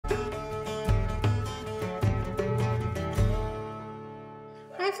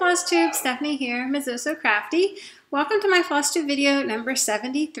Hi Flosstube, Stephanie here, Ms. Oh So Crafty. Welcome to my Flosstube video number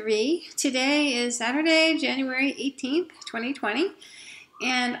 73. Today is Saturday, January 18th, 2020.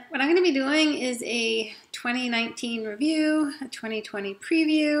 And what I'm going to be doing is a 2019 review, a 2020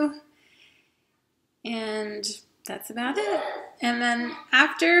 preview, and that's about it. And then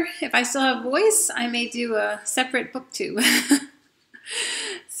after, if I still have voice, I may do a separate booktube.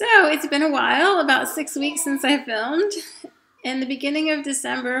 So it's been a while, about 6 weeks since I filmed. In the beginning of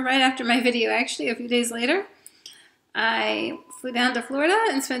December, right after my video, actually, a few days later, I flew down to Florida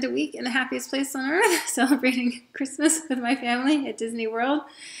and spent a week in the happiest place on earth celebrating Christmas with my family at Disney World.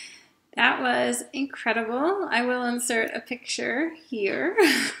 That was incredible. I will insert a picture here.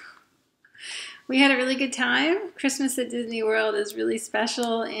 We had a really good time. Christmas at Disney World is really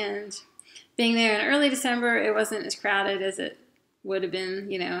special, and being there in early December, it wasn't as crowded as it would have been,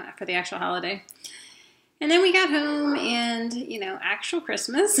 you know, for the actual holiday. And then we got home and, you know, actual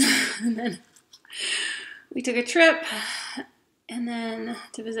Christmas. And then we took a trip and then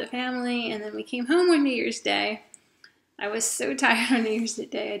to visit family. And then we came home on New Year's Day. I was so tired on New Year's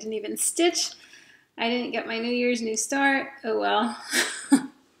Day. I didn't even stitch. I didn't get my New Year's new start. Oh, well.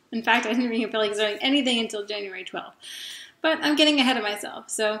 In fact, I didn't even feel like starting anything until January 12th. But I'm getting ahead of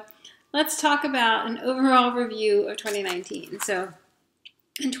myself. So let's talk about an overall review of 2019. So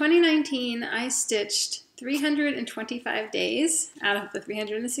in 2019, I stitched 325 days out of the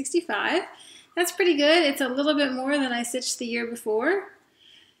 365. That's pretty good. It's a little bit more than I stitched the year before.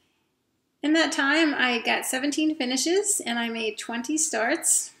 In that time, I got 17 finishes and I made 20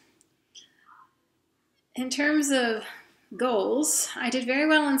 starts. In terms of goals, I did very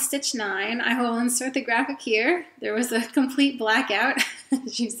well in stitch 9. I will insert the graphic here. There was a complete blackout,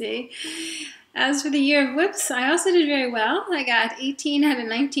 as you see. As for the year of whips, I also did very well. I got 18 out of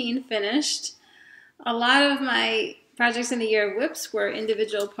 19 finished. A lot of my projects in the year of whips were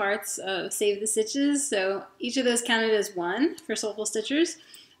individual parts of Save the Stitches, so each of those counted as 1 for Soulful Stitchers.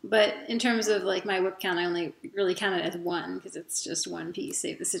 But in terms of like my whip count, I only really counted as 1 because it's just one piece,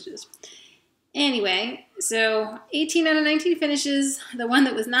 Save the Stitches. Anyway, so 18 out of 19 finishes. The one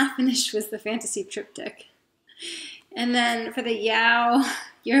that was not finished was the Fantasy Triptych. And then for the Yow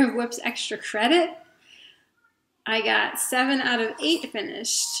Year of Whips extra credit, I got 7 out of 8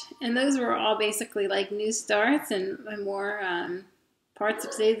 finished, and those were all basically like new starts and more parts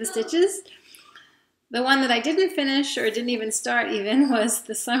of Save the Stitches. The one that I didn't finish, or didn't even start even, was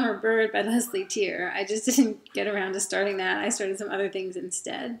The Summer Bird by Leslie Tier. I just didn't get around to starting that. I started some other things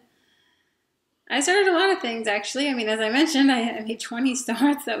instead. I started a lot of things, actually. I mean, as I mentioned, I made 20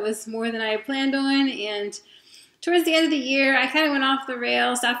 starts. That was more than I had planned on, and towards the end of the year, I kind of went off the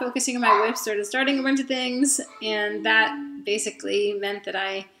rails, stopped focusing on my whips, started starting a bunch of things, and that basically meant that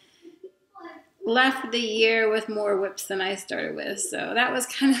I left the year with more whips than I started with. So that was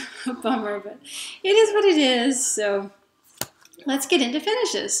kind of a bummer, but it is what it is. So let's get into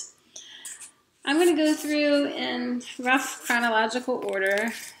finishes. I'm going to go through in rough chronological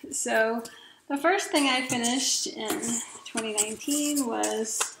order. So the first thing I finished in 2019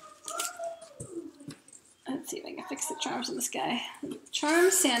 was, let's see if I can fix the charms in the sky. Charm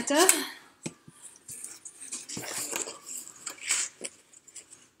Santa.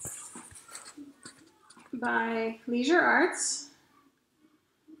 By Leisure Arts.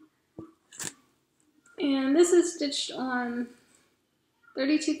 And this is stitched on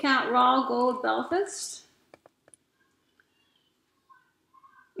 32 count raw gold Belfast.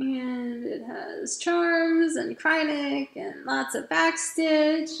 And it has charms and Kreinik and lots of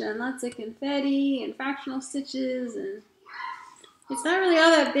backstitch and lots of confetti and fractional stitches, and it's not really all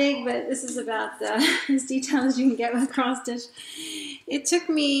that big, but this is about as detailed as you can get with cross stitch. It took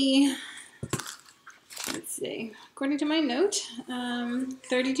me, let's see, according to my note,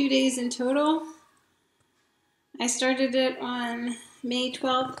 32 days in total. I started it on May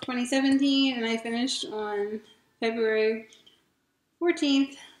 12th, 2017, and I finished on February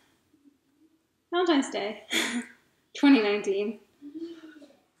 14th, Valentine's Day, 2019.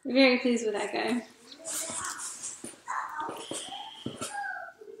 Very pleased with that guy.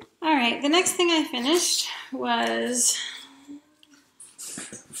 Alright, the next thing I finished was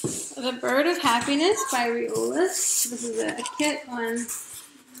The Bird of Happiness by Riolis. This is a kit on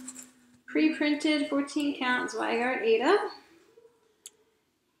pre-printed 14 count Zweigart Ada.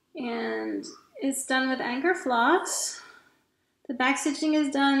 And it's done with anchor floss. The back stitching is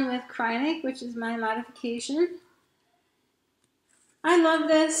done with Kreinik, which is my modification. I love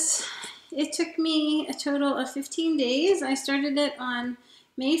this. It took me a total of 15 days. I started it on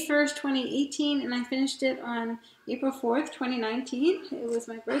May 1st, 2018, and I finished it on April 4th, 2019. It was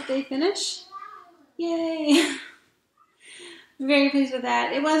my birthday finish. Yay! very pleased with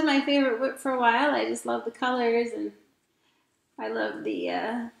that. It was my favorite whip for a while. I just love the colors, and I love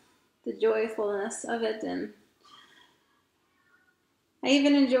the joyfulness of it, and I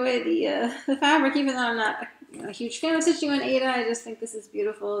even enjoy the fabric, even though I'm not a huge fan of stitching on Ada. I just think this is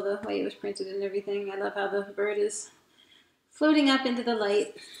beautiful, the way it was printed and everything. I love how the bird is floating up into the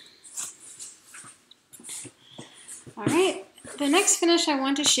light. All right, the next finish I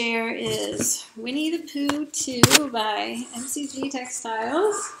want to share is Winnie the Pooh 2 by MCG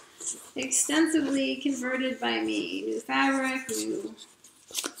Textiles. Extensively converted by me. New fabric, new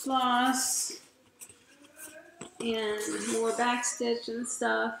floss, and more backstitch and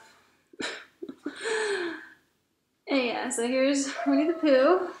stuff. And yeah, so here's Winnie the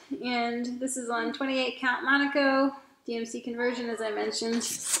Pooh, and this is on 28 count Monaco, DMC conversion as I mentioned.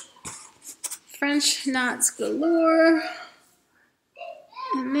 French knots galore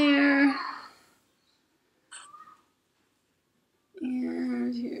in there.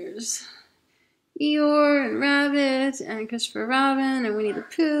 And here's Eeyore and Rabbit and Christopher Robin and Winnie the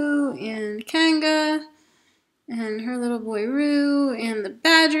Pooh and Kanga and her little boy Roo and the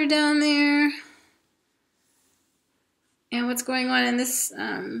badger down there. And what's going on in this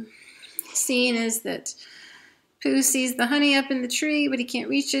scene is that Pooh sees the honey up in the tree, but he can't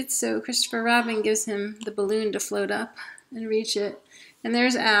reach it, so Christopher Robin gives him the balloon to float up and reach it. And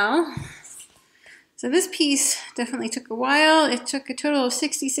there's Al. So this piece definitely took a while. It took a total of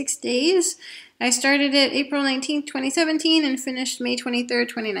 66 days. I started it April 19th, 2017 and finished May 23rd,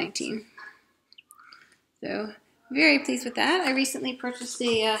 2019. So very pleased with that. I recently purchased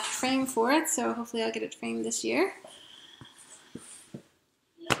a frame for it, so hopefully I'll get it framed this year.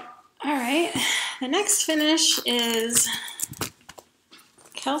 All right, the next finish is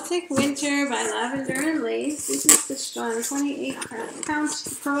Celtic Winter by Lavender and Lace. This is stitched on 28 count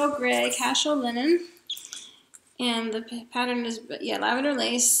pearl gray casual linen. And the pattern is, yeah, lavender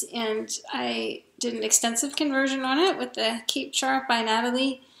lace. And I did an extensive conversion on it with the Cape Chart by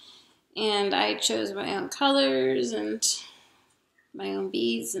Natalie. And I chose my own colors and my own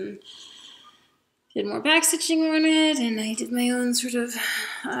beads and did more backstitching on it. And I did my own sort of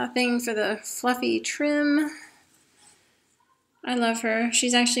thing for the fluffy trim. I love her.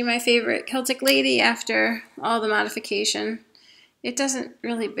 She's actually my favorite Celtic lady after all the modification. It doesn't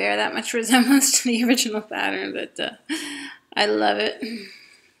really bear that much resemblance to the original pattern, but I love it.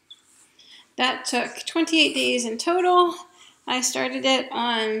 That took 28 days in total. I started it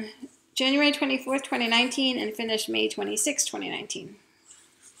on January 24th, 2019 and finished May 26th, 2019.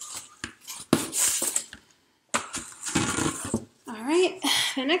 All right,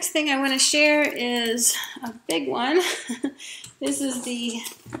 the next thing I want to share is a big one. This is the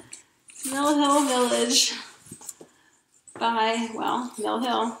Mill Hill Village by, well, Mill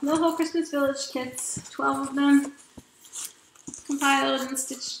Hill Christmas Village kits, 12 of them, compiled and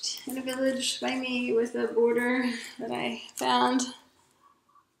stitched in a village by me with a border that I found.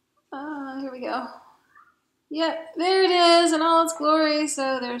 Here we go. Yep, there it is in all its glory.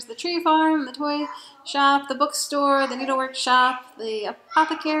 So there's the tree farm, the toy shop, the bookstore, the needlework shop, the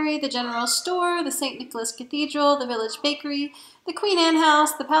apothecary, the general store, the St. Nicholas Cathedral, the village bakery, the Queen Anne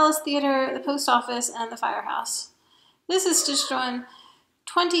House, the Palace Theater, the post office, and the firehouse. This is stitched on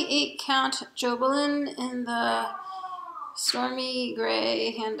 28 count Jobelin in the stormy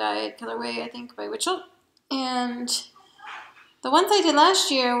gray hand-dyed colorway, I think, by Witchell. And the ones I did last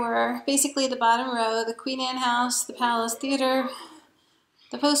year were basically the bottom row, the Queen Anne House, the Palace Theater,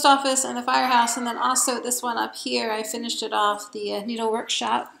 the post office, and the firehouse. And then also this one up here, I finished it off, the needlework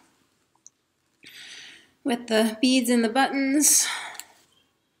shop with the beads and the buttons.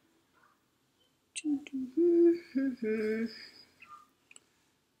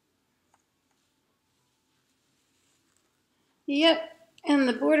 Yep, and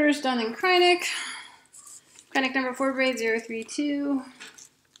the border is done in Kreinik. Kreinik number 4 braid 032.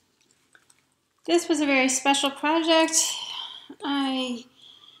 This was a very special project. I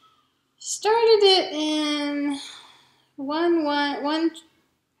started it in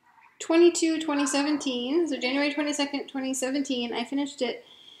 1/22/2017, so January 22nd, 2017. I finished it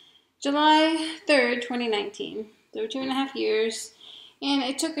July 3rd, 2019, so 2.5 years, and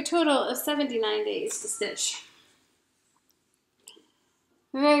it took a total of 79 days to stitch.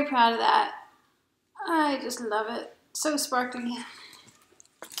 Very proud of that. I just love it. So sparkly.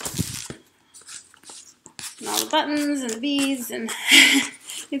 And all the buttons and the beads, and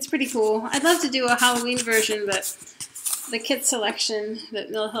it's pretty cool. I'd love to do a Halloween version, but the kit selection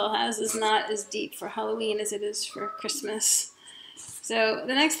that Mill Hill has is not as deep for Halloween as it is for Christmas. So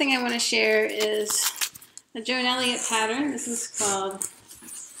the next thing I want to share is a Joan Elliott pattern. This is called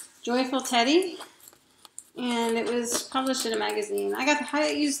Joyful Teddy. and it was published in a magazine.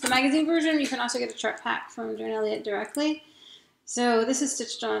 I used the magazine version. You can also get a chart pack from Joan Elliott directly. So this is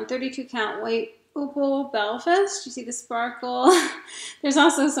stitched on 32 count white opal Belfast. You see the sparkle. There's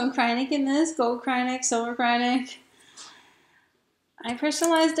also some Kreinik in this, gold Kreinik, silver Kreinik. I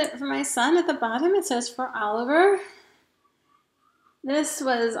personalized it for my son at the bottom. It says for Oliver. This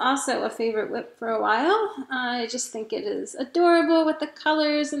was also a favorite whip for a while. I just think it is adorable with the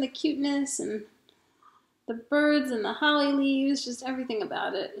colors and the cuteness and the birds and the holly leaves. Just everything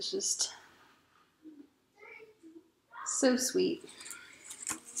about it is just so sweet.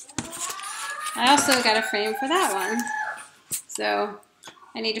 I also got a frame for that one, so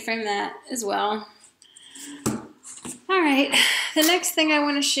I need to frame that as well. All right, the next thing I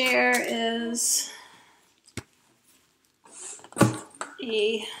want to share is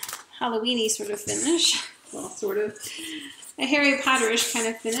a Halloween-y sort of finish. Well, sort of a Harry Potter-ish kind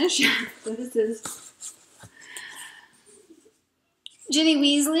of finish. So this is Ginny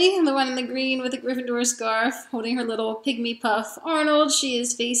Weasley, the one in the green with a Gryffindor scarf, holding her little pygmy puff Arnold. She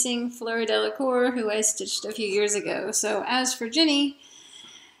is facing Fleur Delacour, who I stitched a few years ago. So as for Ginny,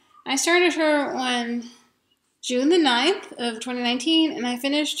 I started her on June the 9th of 2019, and I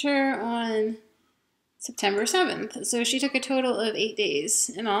finished her on September 7th. So she took a total of 8 days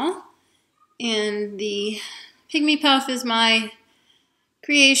in all. And the pygmy puff is my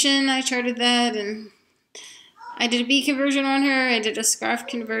creation. I charted that, and I did a bee conversion on her. I did a scarf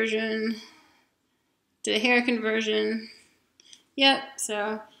conversion, did a hair conversion. Yep,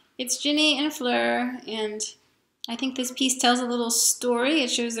 so it's Ginny and Fleur, and I think this piece tells a little story. It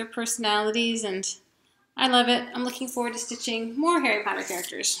shows their personalities, and I love it. I'm looking forward to stitching more Harry Potter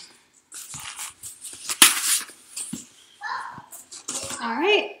characters. All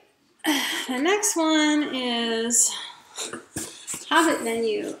right, the next one is Hobbit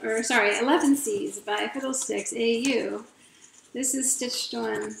Menu, or sorry, 11 Seas by Fiddlesticks AU. This is stitched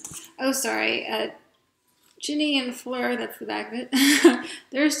on, oh sorry, Ginny and Fleur, that's the back of it.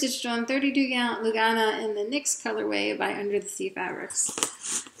 They're stitched on 32 count Lugana in the NYX colorway by Under the Sea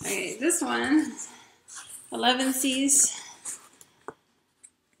Fabrics. Okay, this one, 11 Seas,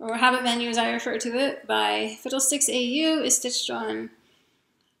 or Hobbit Menu as I refer to it, by Fiddlesticks AU, is stitched on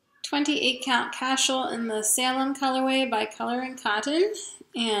 28 count Cashel in the Salem colorway by Color and Cotton,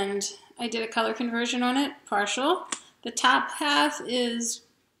 and I did a color conversion on it, partial. The top half is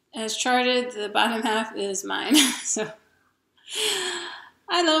as charted, the bottom half is mine. So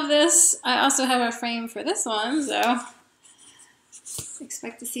I love this. I also have a frame for this one, so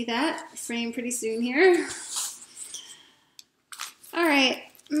expect to see that frame pretty soon here. All right,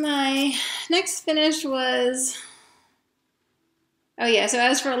 my next finish was, oh yeah, so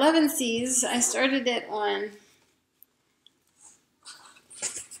as for 11 Seas, I started it on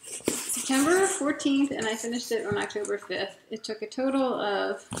September 14th and I finished it on October 5th. It took a total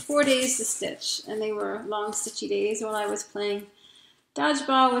of 4 days to stitch, and they were long stitchy days while I was playing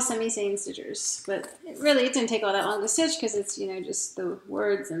dodgeball with semi-sane stitchers. But it didn't take all that long to stitch because it's, you know, just the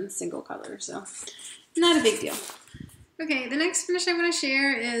words and single color, so not a big deal. Okay, the next finish I want to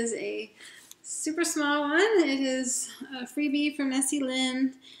share is a super small one. It is a freebie from Nessie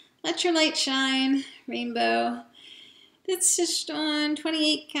Lynn. Let Your Light Shine, Rainbow. It's stitched on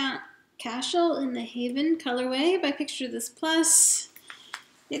 28 count Cashel in the Haven colorway by Picture This Plus.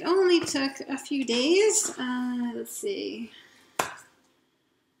 It only took a few days. Let's see.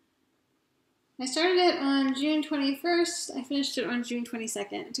 I started it on June 21st. I finished it on June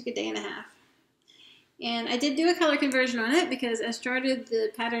 22nd. It took a day and a half. And I did do a color conversion on it because as started,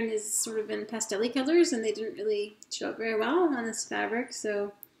 the pattern is sort of in pastel-y colors and they didn't really show up very well on this fabric,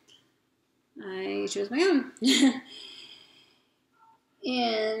 so I chose my own.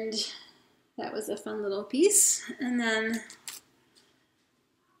 And that was a fun little piece. And then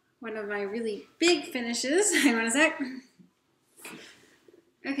one of my really big finishes, hang on a sec.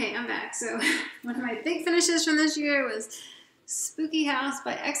 Okay, I'm back. So one of my big finishes from this year was Spooky House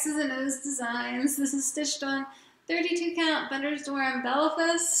by X's and O's Designs. This is stitched on 32 count Thunderstorm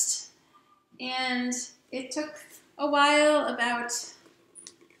Belfast, and it took a while, about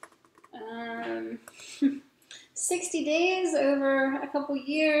 60 days over a couple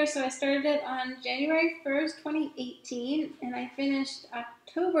years. So I started it on January 1st, 2018, and I finished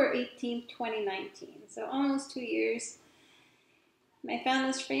October 18th, 2019. So almost 2 years. And I found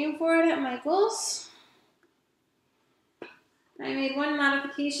this frame for it at Michael's. I made one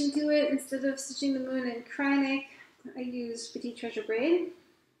modification to it. Instead of stitching the moon in Kreinik, I used Petite Treasure braid.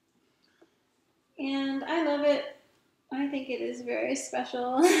 And I love it. I think it is very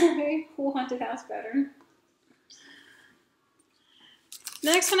special. Very cool haunted house pattern.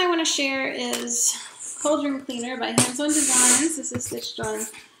 The next one I want to share is Cauldron Cleaner by Hands-On Designs. This is stitched on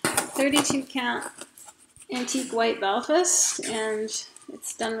 32 count antique white Belfast, and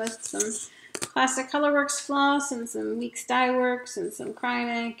it's done with some Classic Colorworks floss and some Weeks Dye Works and some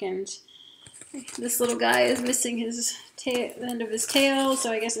Krynic, and this little guy is missing his the end of his tail,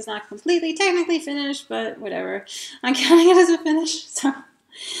 so I guess it's not completely technically finished, but whatever. I'm counting it as a finish. So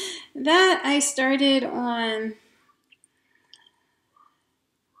that I started on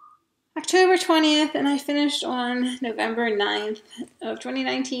October 20th, and I finished on November 9th of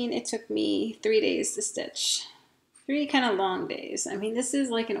 2019. It took me 3 days to stitch. 3 kind of long days. I mean, this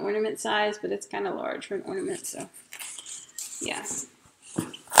is like an ornament size, but it's kind of large for an ornament, so yeah.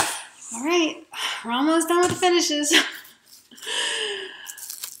 All right, we're almost done with the finishes.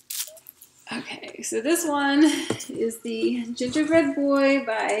 Okay, so this one is the Gingerbread Boy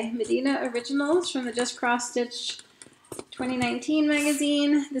by Medina Originals from the Just Cross Stitch 2019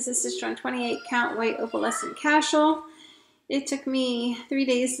 magazine. This is stitched on 28 count white opalescent cashel. It took me 3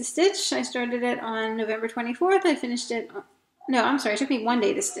 days to stitch. I started it on November 24th. I finished it, no, I'm sorry, it took me 1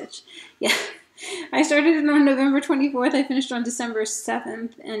 day to stitch. Yeah, I started it on November 24th. I finished on December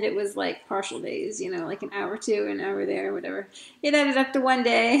 7th, and it was like partial days, you know, like an hour to an hour there, whatever. It added up to 1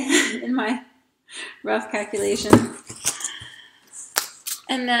 day in my rough calculation.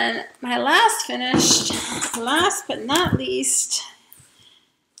 And then my last finished, last but not least,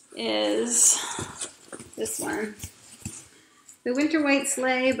 is this one. The Winter White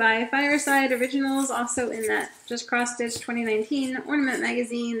Sleigh by Fireside Originals, also in that Just Cross Stitch 2019 Ornament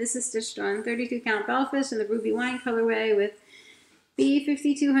Magazine. This is stitched on 32 count Belfast in the Ruby Wine colorway with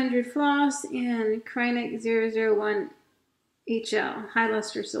B5200 floss and Krynic 001 HL, High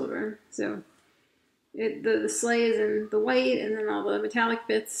Luster Silver. So the sleigh is in the white, and then all the metallic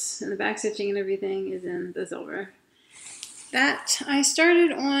bits and the back stitching and everything is in the silver. That I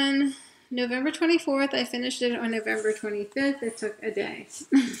started on November 24th. I finished it on November 25th. It took a day.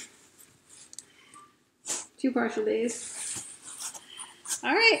 2 partial days.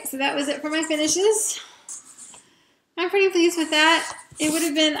 All right, so that was it for my finishes. I'm pretty pleased with that. It would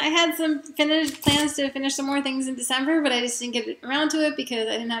have been, I had some plans to finish some more things in December, but I just didn't get around to it because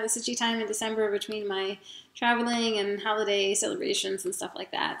I didn't have a stitchy time in December between my traveling and holiday celebrations and stuff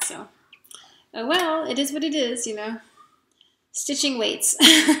like that. So, oh well, it is what it is, you know. Stitching waits,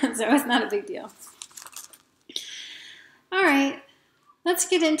 so it's not a big deal. All right, let's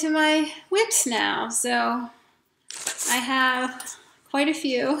get into my whips now. So I have quite a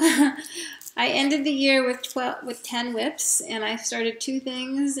few. I ended the year with 10 whips, and I started 2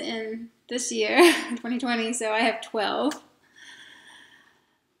 things in this year, 2020, so I have 12.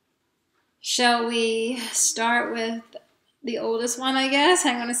 Shall we start with the oldest one, I guess?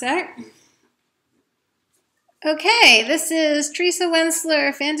 Hang on a sec. Okay, this is Teresa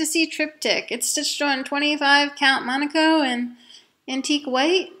Wensler Fantasy Triptych. It's stitched on 25 count Monaco and antique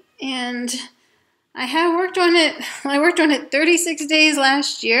white, and I have worked on it. I worked on it 36 days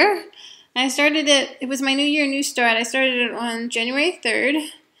last year. I started it, it was my New Year, New Start. I started it on January 3rd.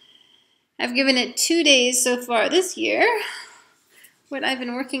 I've given it 2 days so far this year. What I've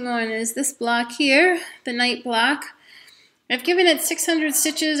been working on is this block here, the night block. I've given it 600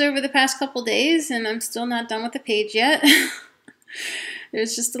 stitches over the past couple days, and I'm still not done with the page yet.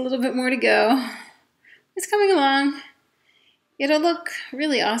 There's just a little bit more to go. It's coming along. It'll look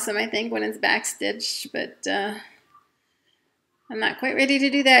really awesome, I think, when it's backstitched, but I'm not quite ready to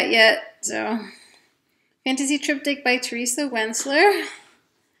do that yet. So, Fantasy Triptych by Teresa Wensler.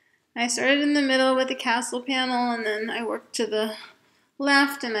 I started in the middle with the castle panel, and then I worked to the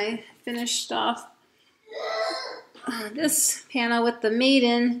left, and I finished off this panel with the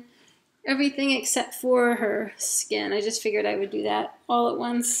maiden, everything except for her skin. I just figured I would do that all at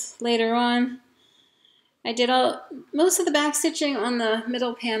once later on. I did most of the back stitching on the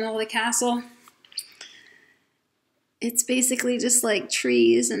middle panel of the castle. It's basically just like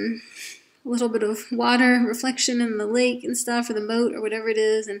trees and a little bit of water reflection in the lake and stuff, or the moat or whatever it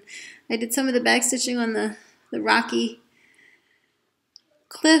is. And I did some of the back stitching on the rocky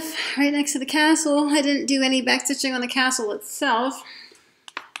cliff right next to the castle. I didn't do any backstitching on the castle itself.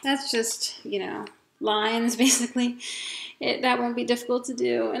 That's just, you know, lines basically. That won't be difficult to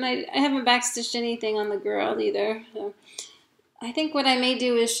do. And I haven't backstitched anything on the girl either. So I think what I may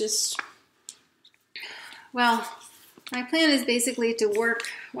do is just, well, my plan is basically to work,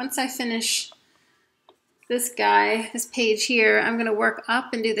 once I finish this guy, this page here, I'm going to work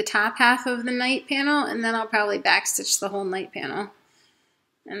up and do the top half of the night panel, and then I'll probably backstitch the whole night panel.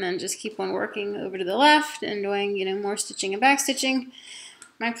 And then just keep on working over to the left and doing, you know, more stitching and backstitching.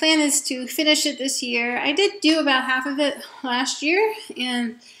 My plan is to finish it this year. I did do about half of it last year,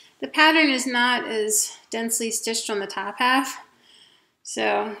 and the pattern is not as densely stitched on the top half,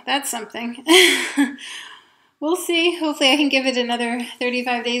 so that's something. We'll see. Hopefully I can give it another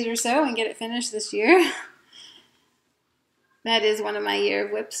 35 days or so and get it finished this year. That is one of my year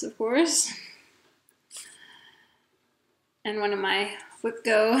of whips, of course, and one of my Whip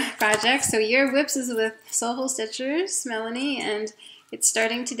Go projects. So Year of Whips is with Soulful Stitchers, Melanie, and it's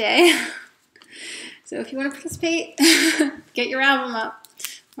starting today. So if you want to participate, get your album up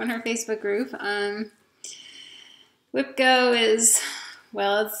on her Facebook group. Whip Go is,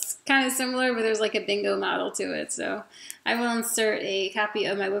 well, it's kind of similar, but there's like a bingo model to it. So I will insert a copy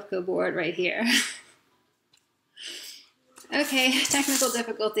of my Whip Go board right here. Okay, technical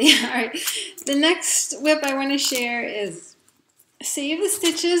difficulty. All right, the next whip I want to share is Save the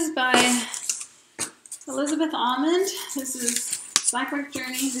Stitches by Elizabeth Almond. This is Slackwork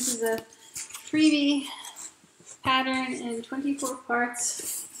Journey. This is a freebie pattern in 24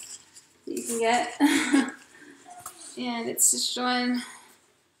 parts that you can get. And it's stitched on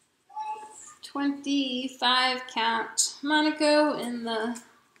 25 count Monaco in the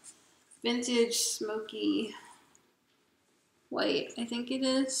vintage smoky white, I think it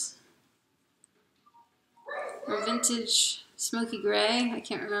is, or vintage smoky gray, I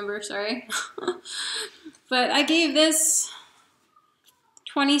can't remember, sorry. But I gave this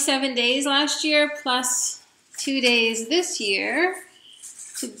 27 days last year plus 2 days this year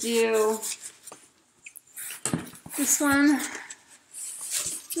to do this one.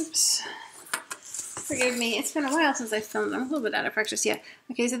 Oops, forgive me, it's been a while since I filmed. I'm a little bit out of practice yet.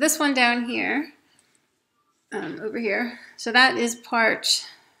 Okay, so this one down here, over here. So that is part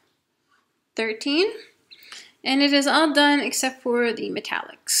 13. And it is all done except for the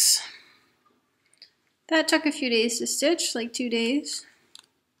metallics. That took a few days to stitch, like 2 days.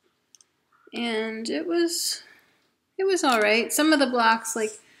 And it was all right. Some of the blocks,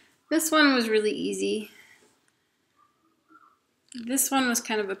 like this one was really easy. This one was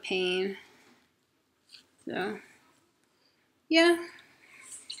kind of a pain. So, yeah.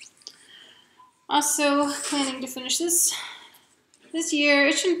 Also planning to finish this year.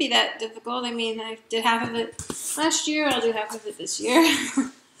 It shouldn't be that difficult. I mean, I did half of it last year. I'll do half of it this year.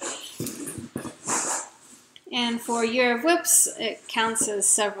 And for Year of Whips, it counts as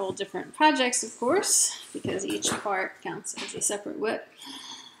several different projects, of course, because each part counts as a separate whip.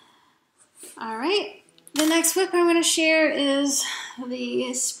 All right. The next whip I want to share is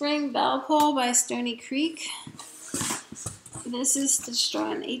the Spring Bell Pull by Stony Creek. This is stitched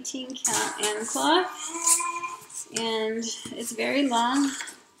on 18 count and cloth, and it's very long,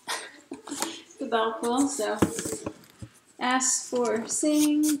 the bell pull. So S for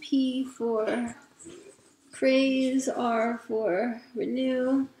sing, P for praise, R for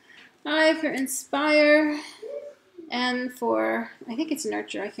renew, I for inspire, N for, I think it's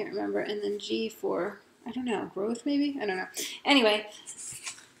nurture, I can't remember, and then G for, I don't know, growth maybe? I don't know. Anyway,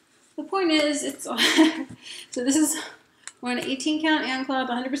 the point is, it's so this is on 18 count and cloth,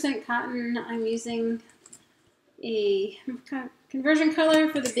 100% cotton. I'm using a conversion color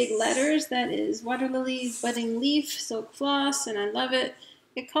for the big letters. That is Water Lilies Budding Leaf Silk Floss, and I love it.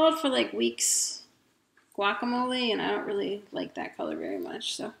 It called for like Weeks Guacamole, and I don't really like that color very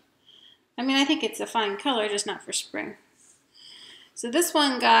much. So, I mean, I think it's a fine color, just not for spring. So this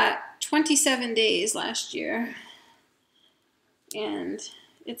one got 27 days last year, and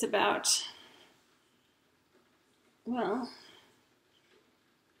it's about, well,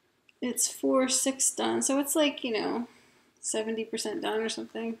 it's 4/6 done, so it's like, you know, 70% done or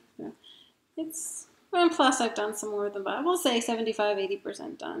something. So it's, well, plus I've done some more than, but we'll say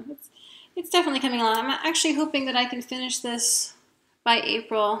 75–80% done. It's definitely coming along. I'm actually hoping that I can finish this by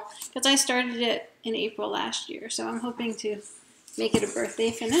April, because I started it in April last year, so I'm hoping to make it a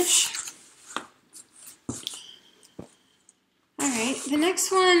birthday finish. Alright, the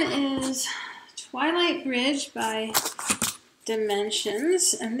next one is Twilight Bridge by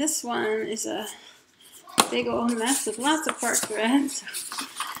Dimensions, and this one is a big old mess with lots of part thread, so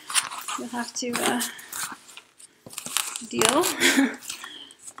you'll have to deal.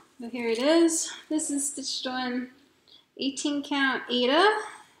 But here it is. This is stitched on 18 count Ada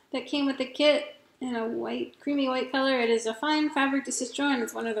that came with the kit in a white, creamy white color. It is a fine fabric to stitch on.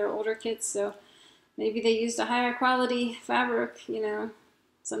 It's one of their older kits, so maybe they used a higher quality fabric, you know,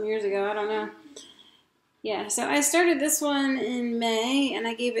 some years ago. I don't know. Yeah, so I started this one in May, and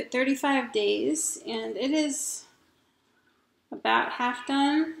I gave it 35 days, and it is about half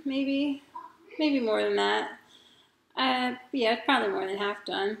done, maybe more than that. Yeah, probably more than half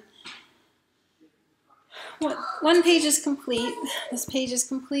done. one page is complete, this page is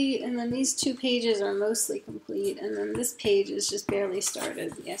complete, and then these 2 pages are mostly complete, and then this page is just barely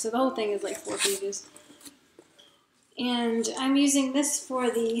started. Yeah, so the whole thing is like 4 pages. And I'm using this for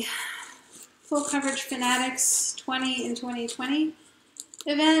the Full Coverage Fanatics 20 in 2020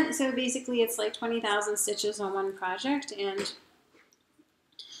 event. So basically it's like 20,000 stitches on one project, and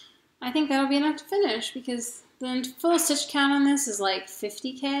I think that'll be enough to finish because the full stitch count on this is like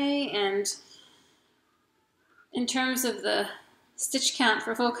 50K, and in terms of the stitch count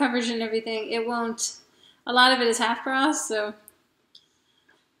for full coverage and everything, it won't, a lot of it is half cross, so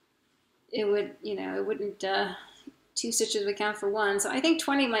it would, you know, it wouldn't, 2 stitches would count for 1. So I think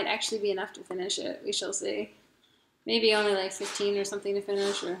 20 might actually be enough to finish it. We shall see. Maybe only like 15 or something to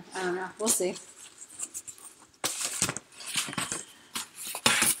finish, or I don't know. We'll see.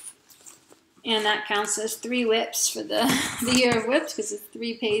 And that counts as 3 whips for the year of whips because it's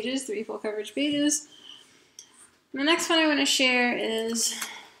 3 pages, 3 full coverage pages. The next one I want to share is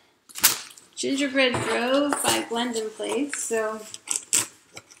Gingerbread Grove by Blend and Place. So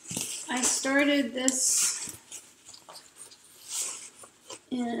I started this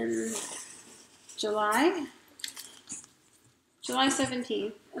in July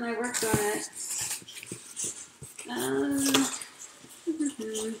 17th, and I worked on it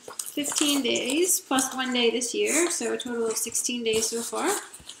 15 days plus 1 day this year, so a total of 16 days so far.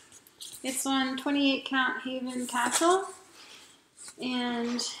 It's on 28 count Haven Castle,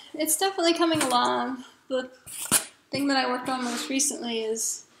 and it's definitely coming along. The thing that I worked on most recently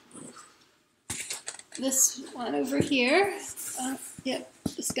is this one over here. Yep,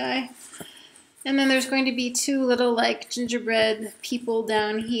 this guy. And then there's going to be 2 little like gingerbread people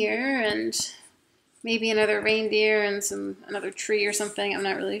down here, and maybe another reindeer and another tree or something. I'm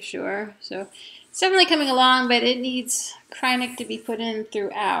not really sure. So it's definitely coming along, but it needs Krynic to be put in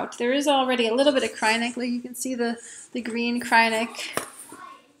throughout. There is already a little bit of Krynic, like you can see the green Krynic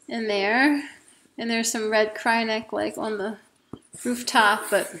in there, and there's some red Krynic like on the rooftop,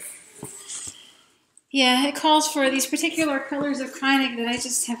 but yeah, it calls for these particular colors of Krynic that I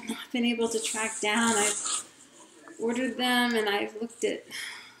just have not been able to track down. I've ordered them, and I've looked at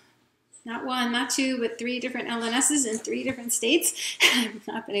not 1, not 2, but 3 different LNSs in 3 different states. I've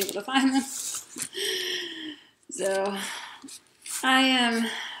not been able to find them. So I am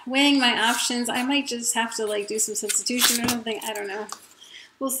weighing my options. I might just have to like do some substitution or something. I don't know.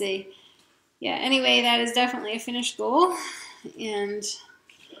 We'll see. Yeah, anyway, that is definitely a finished goal. And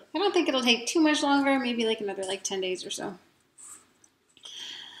I don't think it'll take too much longer. Maybe like another like 10 days or so.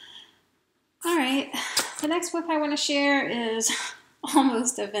 All right. The next whip I want to share is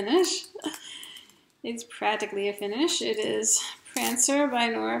almost a finish. It's practically a finish. It is Prancer by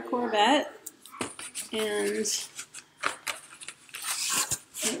Nora Corbett, and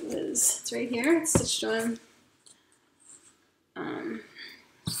it's right here. It's stitched on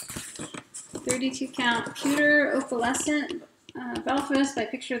 32 count pewter opalescent Belfast by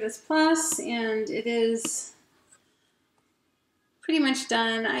Picture This Plus, and it is pretty much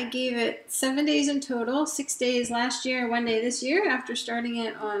done. I gave it 7 days in total, 6 days last year, 1 day this year after starting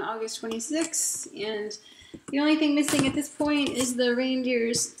it on August 26th. And the only thing missing at this point is the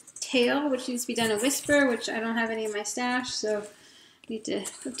reindeer's tail, which needs to be done in Whisper, which I don't have any in my stash, so I need to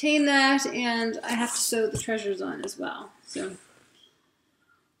obtain that, and I have to sew the treasures on as well. So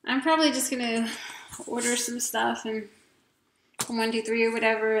I'm probably just going to order some stuff and from 1, 2, 3 or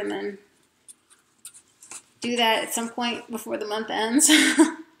whatever, and then do that at some point before the month ends.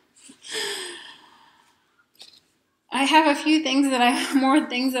 I have a few things more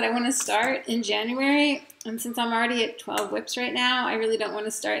things that I want to start in January, and since I'm already at 12 whips right now, I really don't want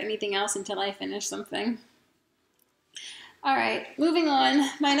to start anything else until I finish something. All right, moving on.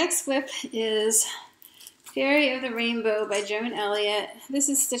 My next whip is Fairy of the Rainbow by Joan Elliott. This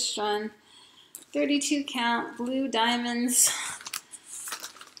is stitched on 32 count Blue Diamonds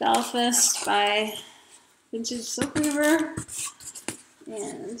Belfast by Vintage Silk Weaver,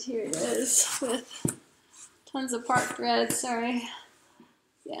 and here it is with tons of part thread. Sorry,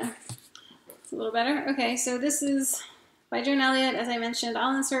 yeah, it's a little better. Okay, so this is by Joan Elliott, as I mentioned.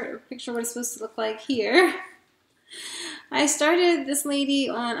 I'll insert a picture of what it's supposed to look like here. I started this lady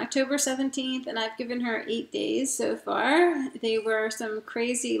on October 17th, and I've given her 8 days so far. They were some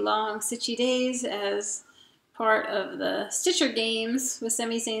crazy long stitchy days as part of the Stitcher Games with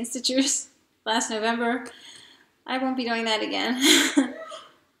Semi-Sane Stitchers last November. I won't be doing that again.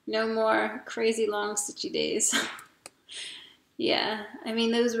 No more crazy long stitchy days. Yeah, I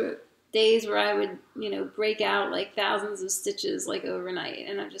mean, those were days where I would, break out like thousands of stitches like overnight,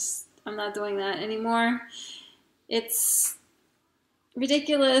 and I'm not doing that anymore. It's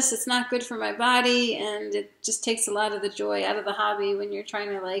ridiculous. It's not good for my body, and it just takes a lot of the joy out of the hobby when you're trying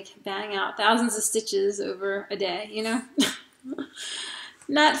to like bang out thousands of stitches over a day, you know?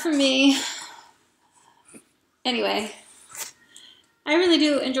 Not for me. Anyway, I really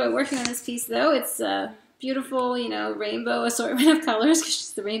do enjoy working on this piece though. It's a beautiful, you know, rainbow assortment of colors because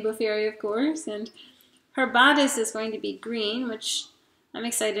she's the rainbow fairy, of course, and her bodice is going to be green, which I'm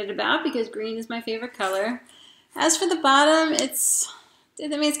excited about because green is my favorite color. As for the bottom, it's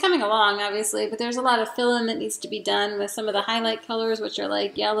coming along, obviously, but there's a lot of fill-in that needs to be done with some of the highlight colors, which are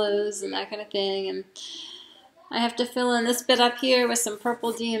like yellows and that kind of thing. And I have to fill in this bit up here with some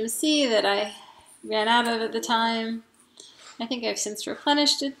purple DMC that I ran out of at the time. I think I've since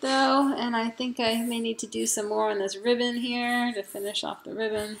replenished it, though, and I think I may need to do some more on this ribbon here to finish off the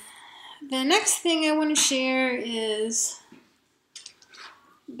ribbon. The next thing I want to share is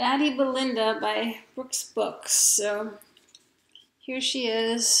Batty Belinda by Brooks Books. So here she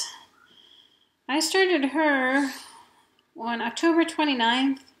is. I started her on October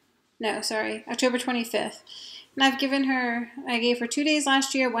 29th. No, sorry, October 25th. And I gave her 2 days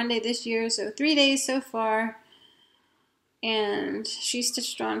last year, 1 day this year, so 3 days so far. And she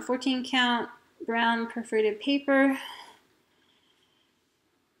stitched on 14 count brown perforated paper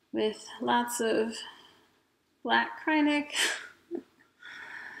with lots of black Kreinik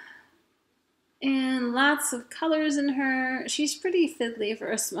and lots of colors in her. She's pretty fiddly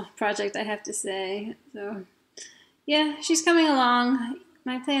for a small project, I have to say. So yeah, she's coming along.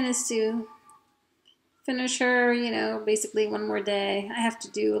 My plan is to finish her, you know, basically one more day. I have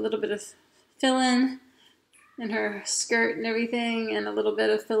to do a little bit of fill-in her skirt and everything, and a little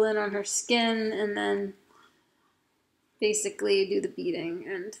bit of fill-in on her skin, and then basically do the beading.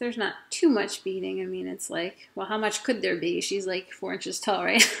 And there's not too much beading. I mean, it's like, well, how much could there be? She's like 4 inches tall,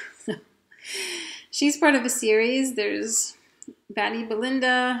 right? So she's part of a series. There's Batty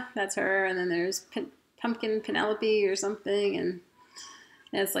Belinda, that's her, and then there's Pumpkin Penelope or something, and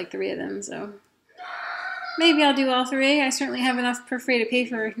it's like 3 of them, so maybe I'll do all 3. I certainly have enough perforated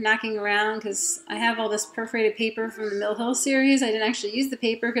paper knocking around because I have all this perforated paper from the Mill Hill series. I didn't actually use the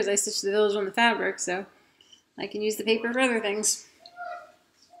paper because I stitched the village on the fabric, so I can use the paper for other things.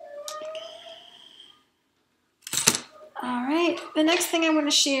 Alright, the next thing I want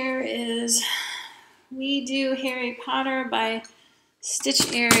to share is we do Harry Potter by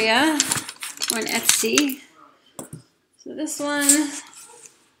Stitch Area on Etsy. So this one,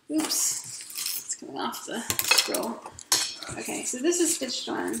 oops, it's coming off the scroll. Okay, so this is stitched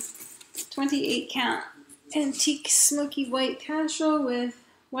on 28 count antique smoky white casual with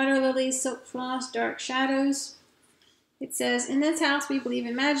water lilies, silk floss, dark shadows. It says, in this house we believe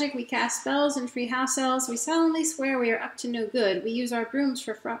in magic, we cast spells and free house elves, we solemnly swear we are up to no good, we use our brooms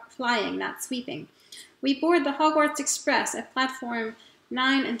for flying, not sweeping. We board the Hogwarts Express at platform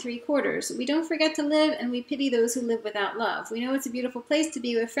 9 3/4. We don't forget to live, and we pity those who live without love. We know it's a beautiful place to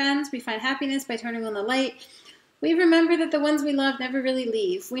be with friends, we find happiness by turning on the light. We remember that the ones we love never really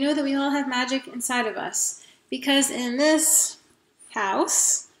leave. We know that we all have magic inside of us, because in this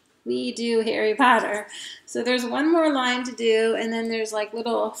house, we do Harry Potter. So there's one more line to do, and then there's like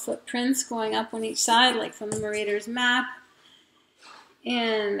little footprints going up on each side, like from the Marauder's map.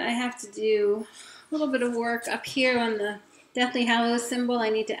 And I have to do a little bit of work up here on the Deathly Hallows symbol. I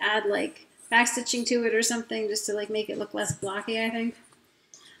need to add like backstitching to it or something just to like make it look less blocky, I think.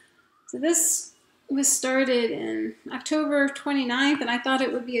 So this was started in October 29th, and I thought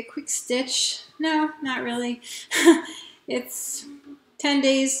it would be a quick stitch. No, not really. It's 10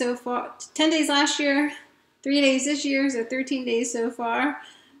 days so far, 10 days last year, 3 days this year, so 13 days so far.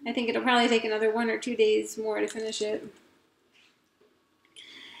 I think it'll probably take another 1 or 2 days more to finish it.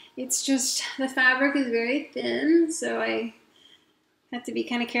 It's just, the fabric is very thin, so I have to be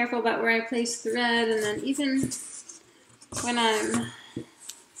kind of careful about where I place thread, and then even when I'm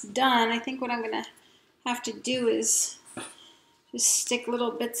done, I think what I'm going to have to do is just stick little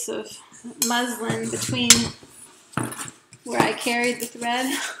bits of muslin between where I carried the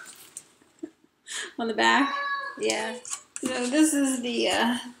thread on the back. Yeah. So this is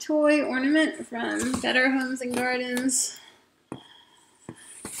the toy ornament from Better Homes and Gardens.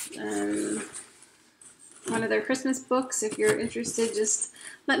 One of their Christmas books. If you're interested, just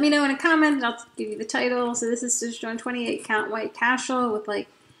let me know in a comment and I'll give you the title. So this is stitched on 28 count white casual with like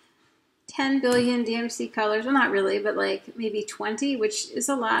 10 billion DMC colors. Well, not really, but like maybe 20, which is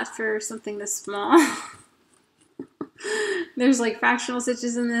a lot for something this small. There's like fractional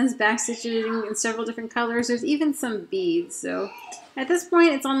stitches in this, back stitching in several different colors. There's even some beads. So at this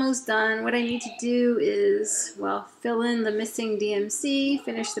point, it's almost done. What I need to do is, well, fill in the missing DMC,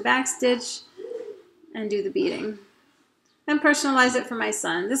 finish the back stitch, and do the beading. and personalize it for my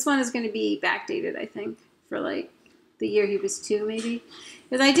son. This one is going to be backdated, I think, for like the year he was 2, maybe.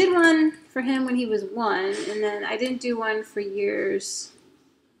 Because I did one for him when he was 1, and then I didn't do one for years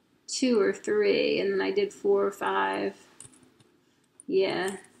 2 or 3, and then I did 4 or 5.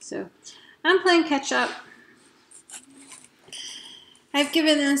 Yeah, so I'm playing catch up. I've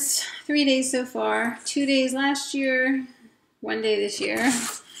given this 3 days so far, 2 days last year, 1 day this year,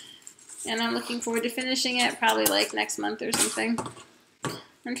 and I'm looking forward to finishing it probably like next month or something.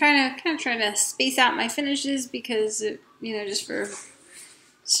 I'm trying to space out my finishes because, you know, just for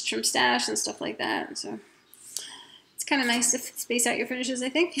from stash and stuff like that. So it's kind of nice to space out your finishes, I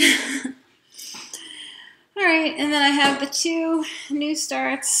think. All right, and then I have the 2 new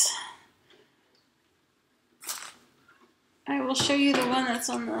starts. I will show you the one that's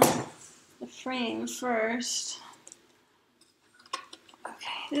on the frame first.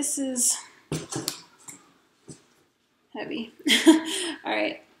 Okay, this is heavy. All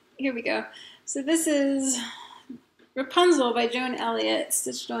right, here we go. So this is Rapunzel by Joan Elliott,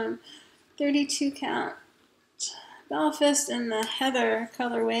 stitched on 32 count Belfast in the Heather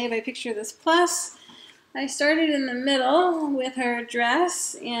colorway by Picture This Plus. I started in the middle with her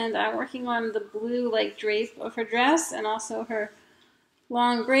dress, and I'm working on the blue like drape of her dress and also her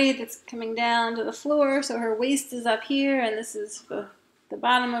long braid that's coming down to the floor. So her waist is up here, and this is the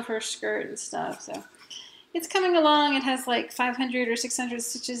bottom of her skirt and stuff. So it's coming along. It has like 500 or 600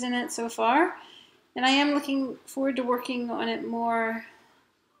 stitches in it so far. And I am looking forward to working on it more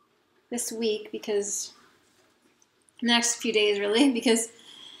this week, because next few days really, because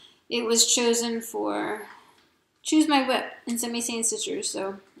it was chosen for Choose My Whip and Semi-Sane Stitchers,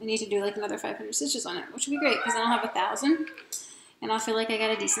 so I need to do like another 500 stitches on it, which would be great because then I'll have 1,000 and I'll feel like I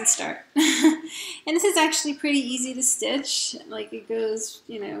got a decent start. And this is actually pretty easy to stitch. Like it goes,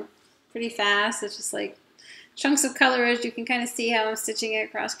 you know, pretty fast. It's just like chunks of colors. You can kind of see how I'm stitching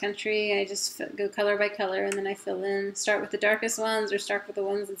it cross country. I just go color by color and then I fill in. Start with the darkest ones or start with the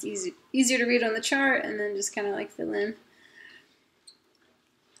ones that's easier to read on the chart, and then just kind of like fill in.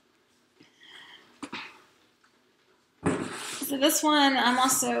 So this one, I'm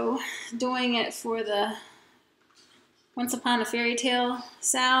also doing it for the Once Upon a Fairy Tale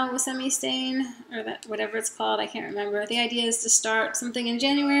Sal with Semi-Stain, or that, whatever it's called, I can't remember. The idea is to start something in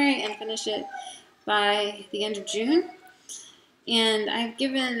January and finish it by the end of June. And I've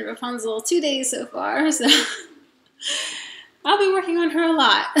given Rapunzel 2 days so far, so I'll be working on her a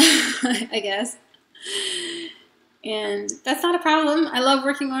lot, I guess. And that's not a problem. I love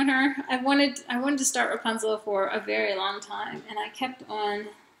working on her. I wanted to start Rapunzel for a very long time, and I kept on,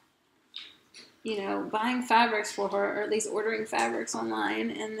 you know, buying fabrics for her, or at least ordering fabrics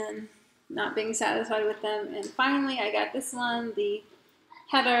online, and then not being satisfied with them. And finally, I got this one, the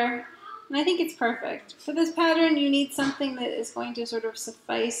Heather, and I think it's perfect. For this pattern, you need something that is going to sort of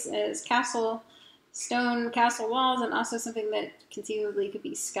suffice as stone castle walls, and also something that conceivably could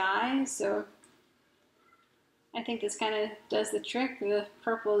be sky. So I think this kind of does the trick, the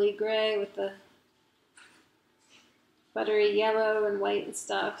purpley gray with the buttery yellow and white and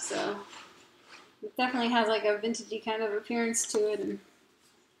stuff. So it definitely has like a vintagey kind of appearance to it, and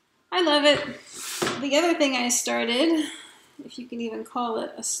I love it. The other thing I started, if you can even call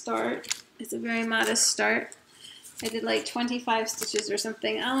it a start, it's a very modest start. I did like 25 stitches or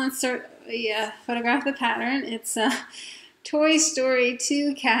something. I'll insert a photograph of the pattern. It's Toy Story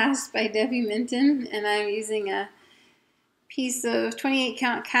 2 cast by Debbie Minton, and I'm using a piece of 28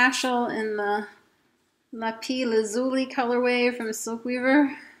 count cashel in the Lapis Lazuli colorway from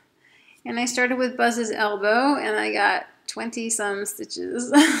Silkweaver, and I started with Buzz's elbow, and I got 20 some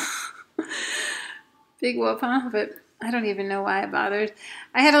stitches. Big whoop, huh? But I don't even know why I bothered.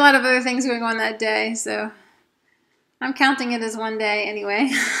 I had a lot of other things going on that day, so I'm counting it as 1 day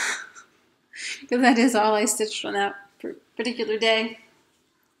anyway, because that is all I stitched on that particular day.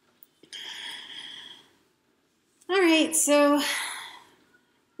 All right, so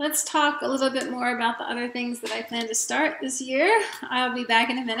let's talk a little bit more about the other things that I plan to start this year. I'll be back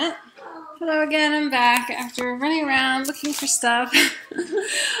in a minute. Hello again, I'm back after running around looking for stuff.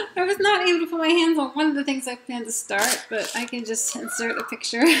 I was not able to put my hands on one of the things I plan to start, but I can just insert a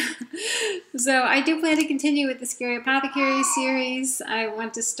picture. So I do plan to continue with the Scary Apothecary series. I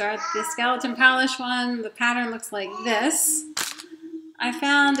want to start the Skeleton Polish one. The pattern looks like this. I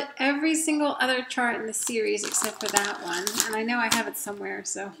found every single other chart in the series except for that one, and I know I have it somewhere,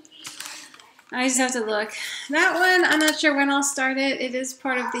 so I just have to look. That one, I'm not sure when I'll start it. It is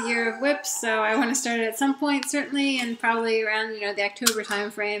part of the Year of Whips, so I want to start it at some point, certainly, and probably around, you know, the October time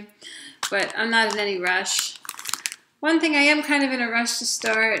frame, but I'm not in any rush. One thing I am kind of in a rush to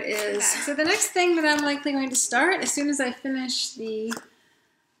start is, so the next thing that I'm likely going to start as soon as I finish the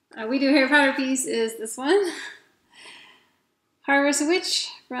We Do Harry Potter piece is this one. Harvest a Witch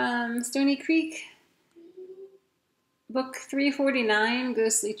from Stony Creek, book 349,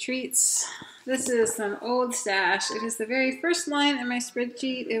 Ghostly Treats. This is some old stash. It is the very first line in my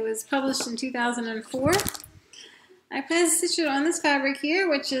spreadsheet. It was published in 2004. I plan to stitch it on this fabric here,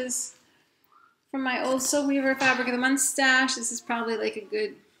 which is from my old Soul Weaver Fabric of the Month stash. This is probably like a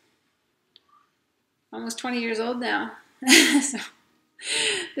good, almost 20 years old now. So,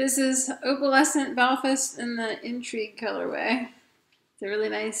 this is Opalescent Belfast in the Intrigue colorway. It's a really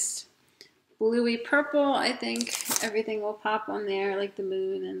nice bluey purple. I think everything will pop on there, like the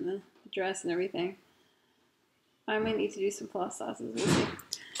moon and the dress and everything. I might need to do some floss sauces. We'll see.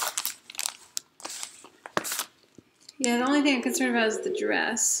 Yeah, the only thing I'm concerned about is the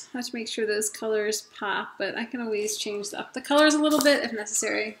dress. I have to make sure those colors pop, but I can always change up the colors a little bit if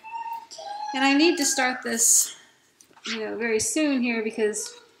necessary. And I need to start this, very soon here,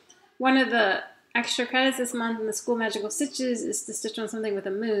 because one of the extra credits this month in the School Magical Stitches is to stitch on something with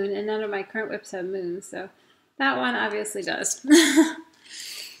a moon, and none of my current whips have moons, so that one obviously does.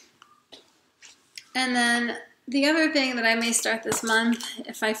 And then the other thing that I may start this month,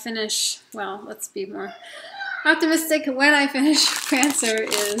 if I finish, well, let's be more optimistic, when I finish Prancer,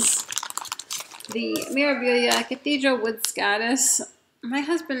 is the Mirabilia Cathedral Woods Goddess. My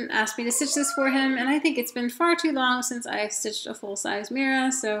husband asked me to stitch this for him, and I think it's been far too long since I've stitched a full-size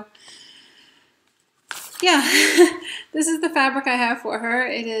Mira, so yeah, this is the fabric I have for her.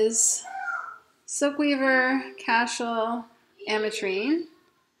 It is Silk Weaver Cashel Ametrine,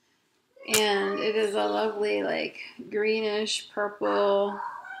 and it is a lovely, like, greenish purple,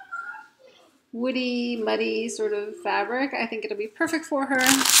 woody, muddy sort of fabric. I think it'll be perfect for her.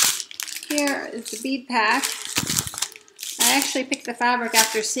 Here is the bead pack. I actually picked the fabric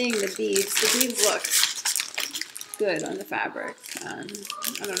after seeing the beads. The beads look good on the fabric. I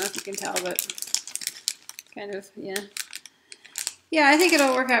don't know if you can tell, but kind of, yeah. Yeah, I think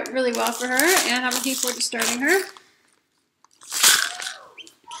it'll work out really well for her, and I'm looking forward to starting her.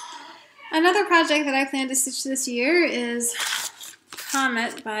 Another project that I plan to stitch this year is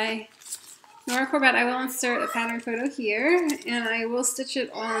Comet by Nora Corbett. I will insert a pattern photo here, and I will stitch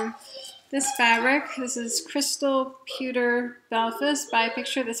it on this fabric. This is Crystal Pewter Belfast by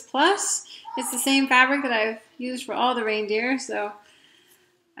Picture This Plus. It's the same fabric that I've used for all the reindeer, so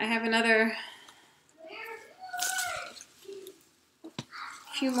I have another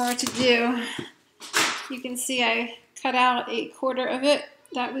few more to do. You can see I cut out 1/4 of it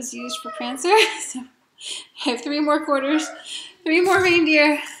that was used for Prancer. So I have 3 more quarters, 3 more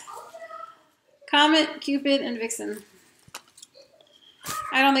reindeer, Comet, Cupid, and Vixen.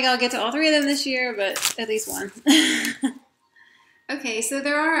 I don't think I'll get to all 3 of them this year, but at least one. Okay, so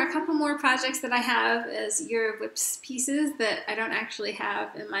there are a couple more projects that I have as Year of Whips pieces that I don't actually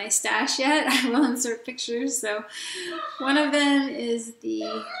have in my stash yet. I will insert pictures. So one of them is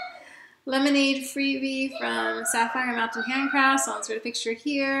the Lemonade freebie from Sapphire Mountain Handcrafts. So I'll insert a picture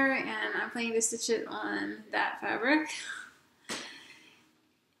here, and I'm planning to stitch it on that fabric.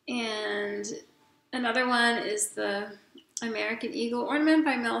 And another one is the American Eagle Ornament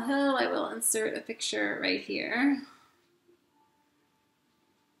by Mill Hill. I will insert a picture right here.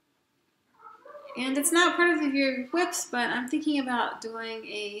 And it's not part of the Year of Whips, but I'm thinking about doing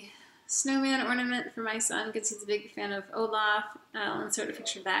a snowman ornament for my son because he's a big fan of Olaf. I'll insert a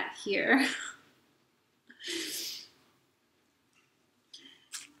picture of that here.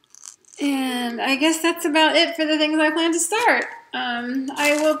 And I guess that's about it for the things I plan to start.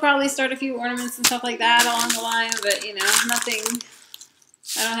 I will probably start a few ornaments and stuff like that along the line, but nothing.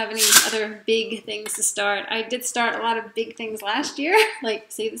 I don't have any other big things to start. I did start a lot of big things last year, like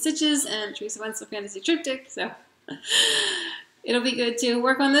Save the Stitches and Teresa Wenzel Fantasy Triptych, so it'll be good to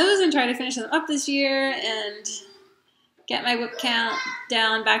work on those and try to finish them up this year and get my whip count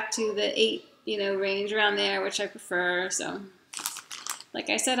down back to the 8, range around there, which I prefer. So, like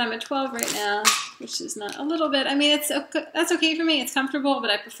I said, I'm at 12 right now, which is not a little bit. I mean, that's okay for me. It's comfortable, but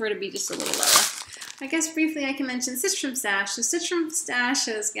I prefer to be just a little lower. I guess briefly I can mention Stitch From Stash. So Stitch From Stash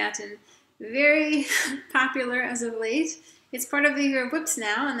has gotten very popular as of late. It's part of the Year of Whips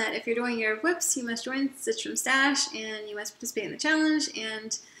now, and that if you're doing Year of Whips, you must join Stitch From Stash, and you must participate in the challenge,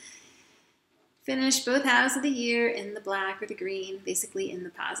 and finish both halves of the year in the black or the green, basically in the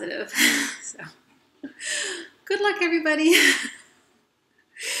positive. So, good luck, everybody.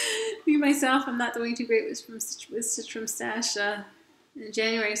 Me, myself, I'm not doing too great with Stitch From Stash in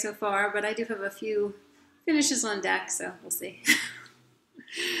January so far, but I do have a few finishes on deck, so we'll see.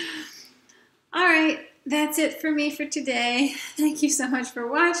 All right, that's it for me for today. Thank you so much for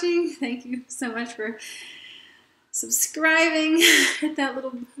watching. Thank you so much for subscribing. Hit that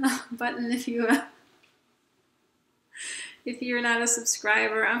little button if you're not a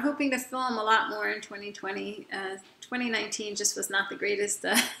subscriber. I'm hoping to film a lot more in 2020. 2019 just was not the greatest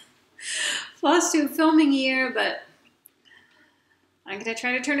Flosstube filming year, but I'm going to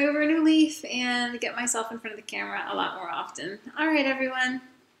try to turn over a new leaf and get myself in front of the camera a lot more often. All right, everyone.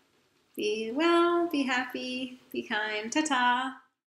 Be well, be happy, be kind. Ta-ta.